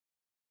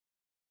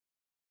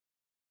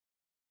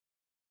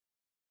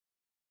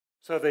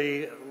So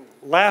the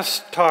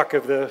last talk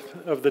of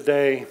the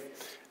day,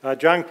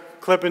 John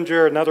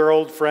Clippinger, another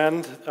old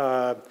friend.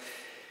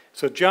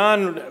 So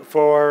John,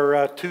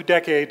 for 2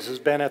 decades, has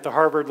been at the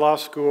Harvard Law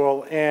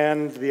School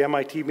and the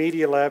MIT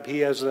Media Lab. He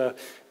has a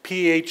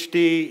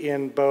PhD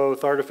in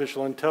both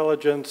artificial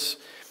intelligence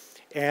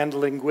and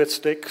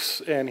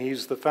linguistics, and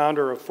he's the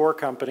founder of 4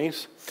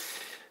 companies.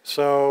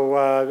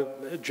 So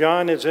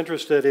John is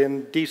interested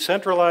in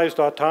decentralized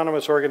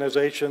autonomous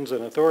organizations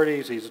and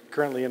authorities. He's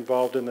currently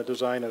involved in the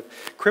design of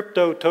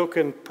crypto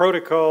token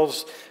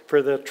protocols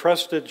for the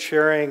trusted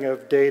sharing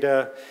of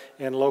data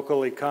in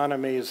local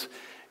economies.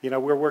 You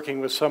know, we're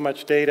working with so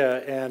much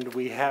data, and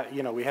we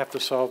have to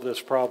solve this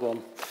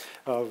problem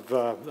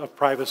of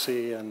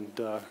privacy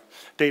and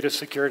data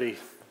security.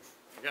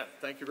 Again,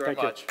 thank you very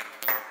much.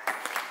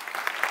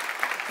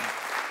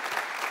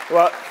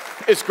 Well,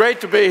 it's great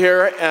to be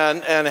here,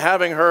 and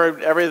having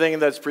heard everything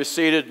that's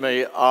preceded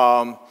me,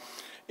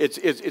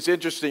 it's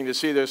interesting to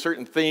see there's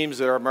certain themes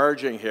that are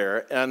emerging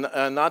here, and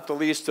not the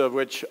least of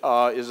which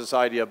is this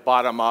idea of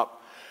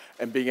bottom-up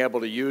and being able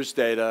to use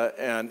data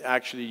and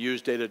actually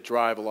use data to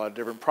drive a lot of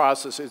different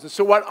processes. And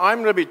so what I'm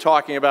going to be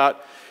talking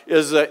about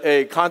is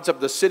a concept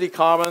of the city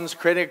commons,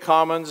 creating a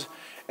commons,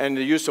 and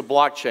the use of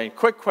blockchain.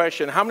 Quick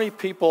question, how many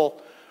people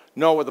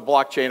know what the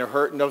blockchain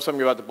or know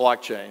something about the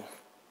blockchain?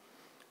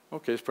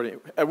 Okay, it's pretty.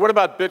 And what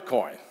about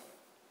Bitcoin?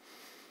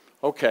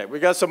 Okay, we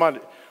got some on.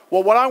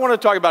 Well, what I want to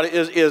talk about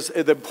is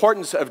the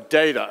importance of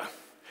data.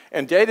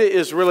 And data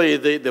is really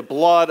the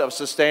blood of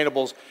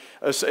sustainables,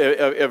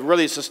 of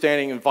really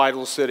sustaining and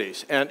vital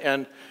cities.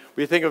 And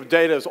we think of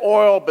data as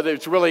oil, but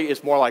it's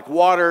more like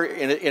water,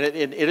 and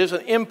it is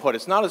an input.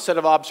 It's not a set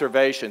of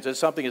observations. It's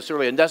something that's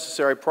really a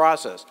necessary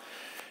process.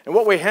 And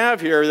what we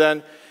have here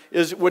then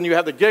is when you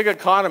have the gig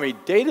economy,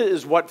 data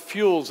is what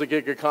fuels the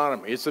gig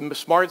economy. It's the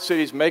smart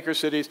cities, maker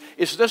cities.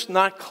 It's just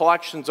not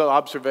collections of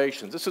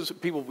observations. This is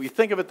people, we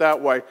think of it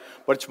that way,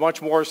 but it's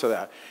much more so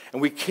that.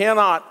 And we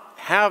cannot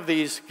have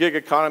these gig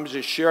economies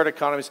as shared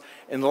economies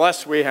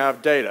unless we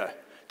have data.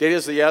 Data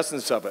is the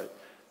essence of it.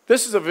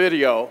 This is a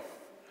video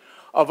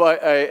of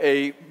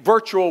a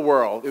virtual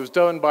world. It was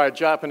done by a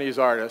Japanese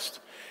artist.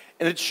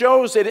 And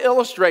it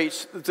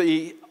illustrates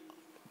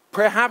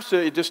perhaps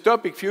a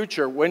dystopic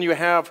future when you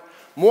have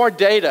more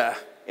data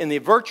in the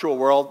virtual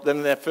world than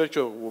in the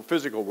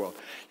physical world.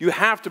 You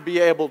have to be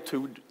able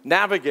to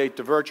navigate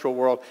the virtual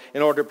world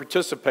in order to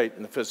participate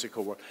in the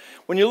physical world.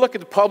 When you look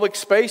at the public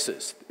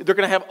spaces, they're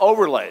going to have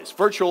overlays,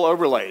 virtual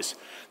overlays.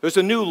 There's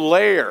a new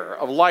layer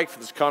of life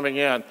that's coming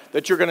in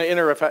that you're going to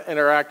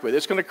interact with.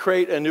 It's going to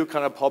create a new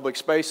kind of public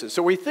spaces.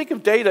 So we think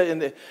of data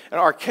in an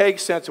archaic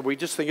sense, and we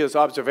just think of it as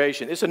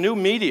observation. It's a new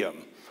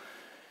medium.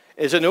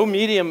 It's a new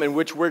medium in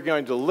which we're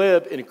going to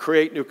live and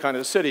create new kind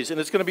of cities.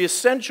 And it's going to be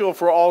essential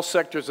for all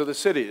sectors of the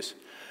cities.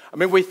 I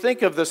mean, we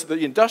think of this, the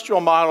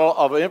industrial model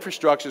of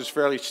infrastructure is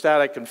fairly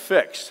static and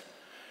fixed.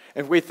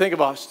 And we think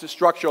about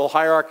structural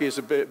hierarchy as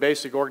a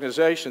basic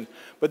organization.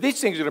 But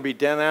these things are going to be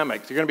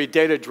dynamic. They're going to be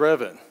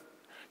data-driven.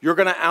 You're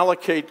going to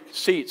allocate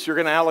seats.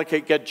 You're going to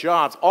get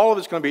jobs. All of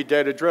it's going to be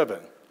data-driven.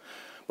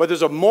 But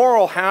there's a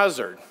moral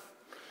hazard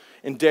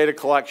in data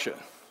collection,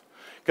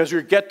 because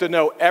you get to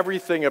know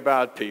everything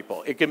about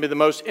people. It can be the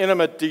most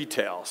intimate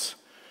details.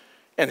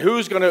 And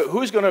who's going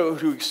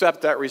to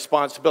accept that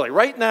responsibility?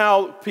 Right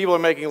now, people are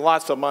making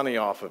lots of money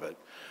off of it.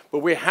 But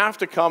we have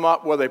to come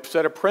up with a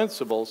set of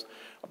principles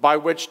by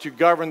which to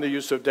govern the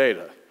use of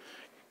data.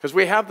 Because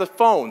we have the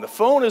phone. The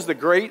phone is the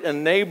great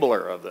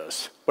enabler of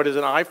this. But is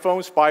an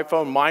iPhone, spy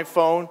phone, my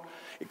phone?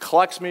 It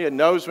collects me, it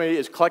knows me,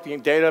 it's collecting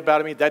data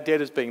about me. That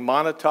data is being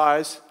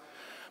monetized,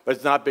 but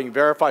it's not being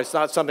verified. It's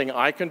not something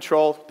I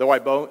control, though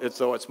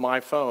it's my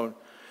phone.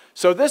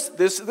 So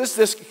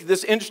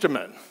this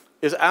instrument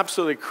is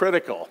absolutely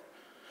critical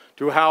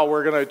to how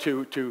we're going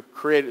to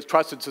create a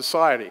trusted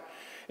society.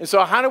 And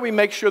so how do we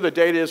make sure the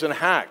data isn't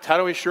hacked? How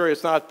do we ensure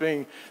it's not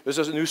this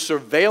is a new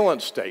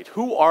surveillance state?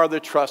 Who are the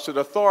trusted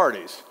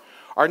authorities?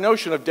 Our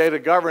notion of data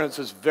governance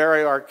is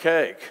very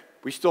archaic.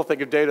 We still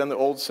think of data in the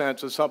old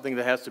sense as something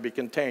that has to be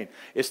contained.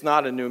 It's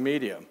not a new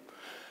medium.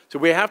 So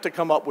we have to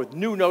come up with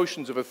new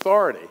notions of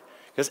authority,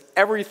 because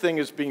everything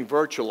is being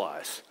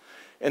virtualized.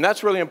 And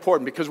that's really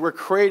important, because we're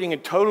creating a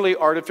totally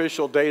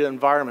artificial data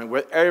environment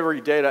where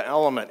every data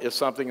element is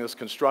something that's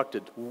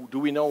constructed. Do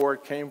we know where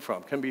it came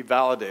from? Can it be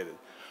validated?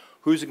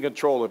 Who's in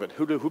control of it?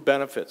 Who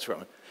benefits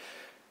from it?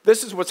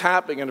 This is what's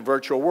happening in the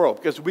virtual world,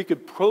 because we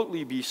could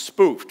totally be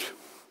spoofed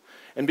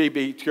and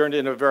be turned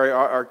into a very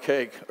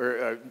archaic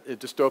or a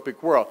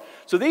dystopic world.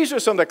 So these are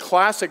some of the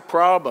classic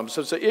problems,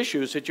 so the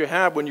issues that you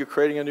have when you're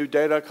creating a new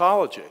data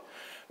ecology.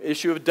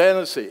 Issue of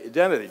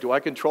identity. Do I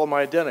control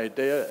my identity?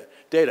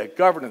 Data,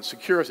 governance,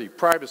 security,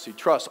 privacy,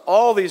 trust.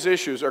 All these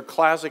issues are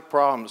classic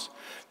problems.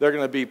 They're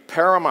going to be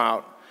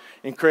paramount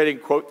in creating,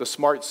 quote, the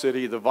smart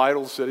city, the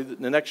vital city,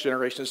 the next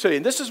generation city.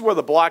 And this is where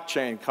the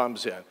blockchain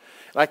comes in.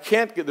 And I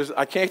can't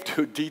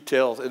do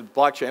details in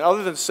blockchain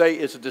other than say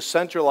it's a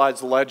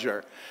decentralized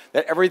ledger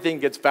that everything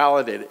gets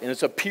validated. And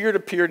it's a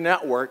peer-to-peer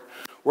network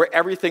where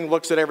everything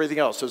looks at everything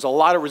else. There's a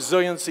lot of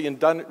resiliency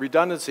and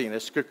redundancy, and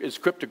it's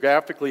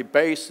cryptographically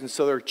based, and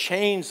so there are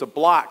chains of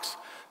blocks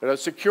that are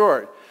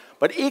secured.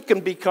 But it can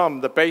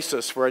become the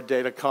basis for a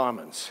data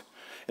commons.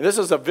 And this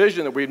is a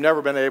vision that we've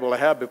never been able to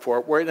have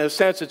before, where in a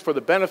sense it's for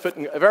the benefit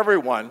of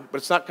everyone, but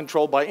it's not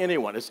controlled by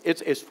anyone.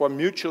 It's for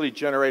mutually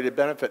generated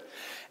benefit.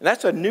 And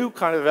that's a new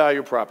kind of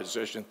value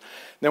proposition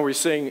than we're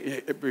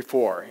seeing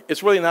before.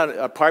 It's really not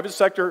a private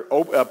sector,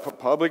 a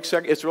public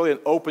sector, it's really an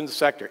open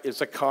sector.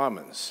 It's a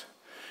commons.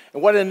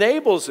 And what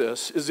enables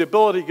this is the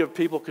ability to give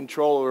people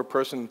control over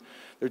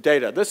their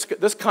data.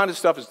 This kind of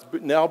stuff is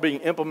now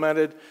being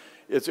implemented.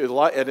 And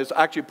it's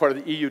actually part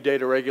of the EU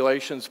data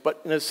regulations, but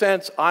in a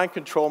sense, I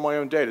control my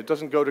own data. It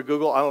doesn't go to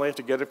Google. I don't have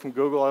to get it from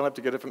Google. I don't have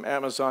to get it from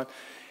Amazon.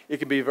 It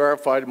can be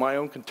verified in my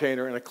own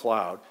container in a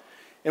cloud.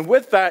 And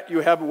with that,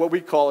 you have what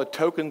we call a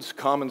tokens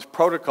commons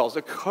protocol. It's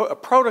a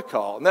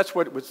protocol, and that's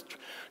what was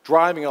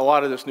driving a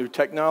lot of this new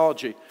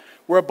technology,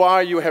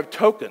 whereby you have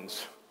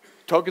tokens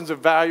of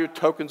value,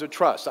 tokens of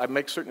trust. I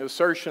make certain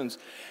assertions,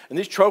 and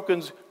these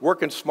tokens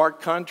work in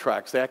smart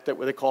contracts. They act at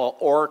what they call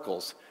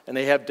oracles. And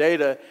they have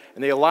data,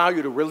 and they allow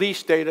you to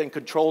release data and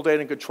control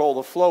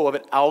the flow of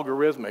it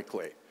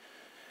algorithmically.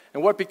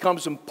 And what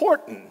becomes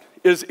important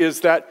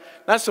is that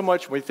not so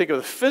much when we think of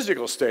the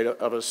physical state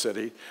of a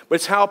city, but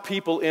it's how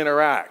people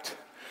interact.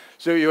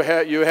 So you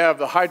have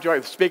the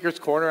Hydra, the speaker's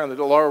corner on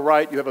the lower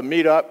right, you have a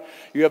meetup,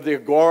 you have the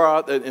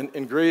Agora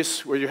in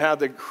Greece where you have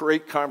the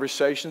great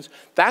conversations.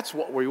 That's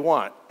what we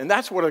want, and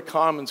that's what a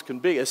commons can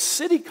be. A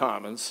city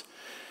commons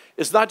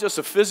is not just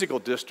a physical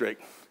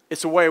district,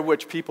 it's a way in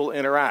which people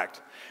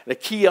interact. And a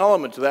key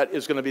element to that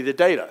is going to be the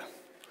data.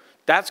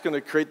 That's going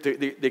to create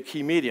the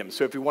key medium.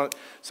 So if you want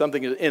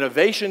something in an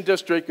innovation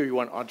district or you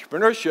want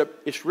entrepreneurship,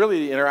 it's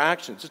really the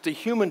interactions. It's the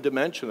human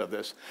dimension of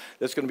this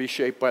that's going to be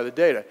shaped by the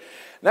data.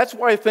 And that's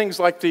why things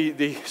like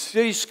the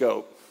city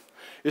scope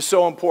is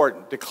so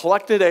important. To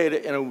collect the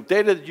data and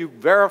data that you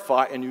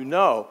verify and you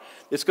know,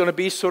 it's going to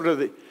be sort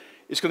of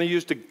it's going to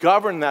use to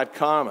govern that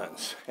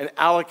commons and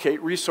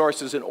allocate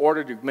resources in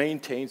order to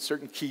maintain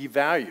certain key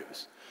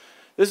values.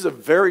 This is a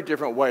very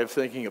different way of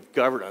thinking of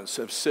governance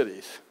of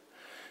cities.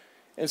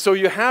 And so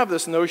you have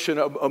this notion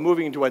of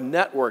moving into a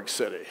network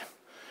city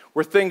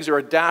where things are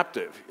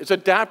adaptive. It's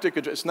adaptive,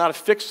 it's not a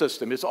fixed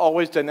system. It's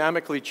always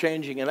dynamically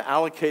changing and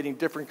allocating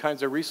different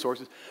kinds of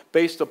resources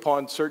based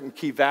upon certain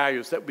key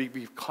values that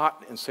we've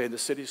caught in, say, the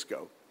city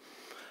scope.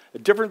 A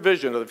different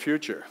vision of the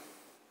future.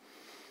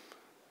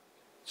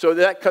 So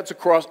that cuts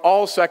across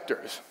all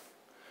sectors.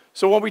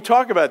 So when we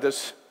talk about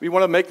this, we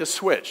want to make the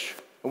switch.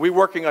 And we're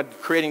working on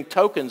creating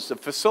tokens to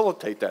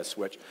facilitate that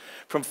switch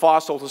from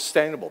fossil to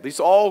sustainable. These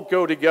all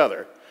go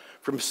together,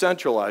 from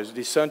centralized to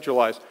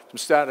decentralized, from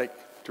static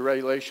to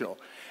relational.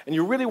 And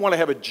you really want to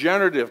have a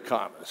generative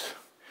commons.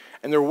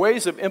 And there are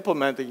ways of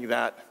implementing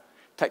that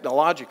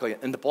technologically,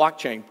 and the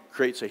blockchain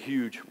creates a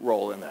huge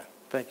role in that.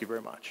 Thank you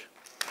very much.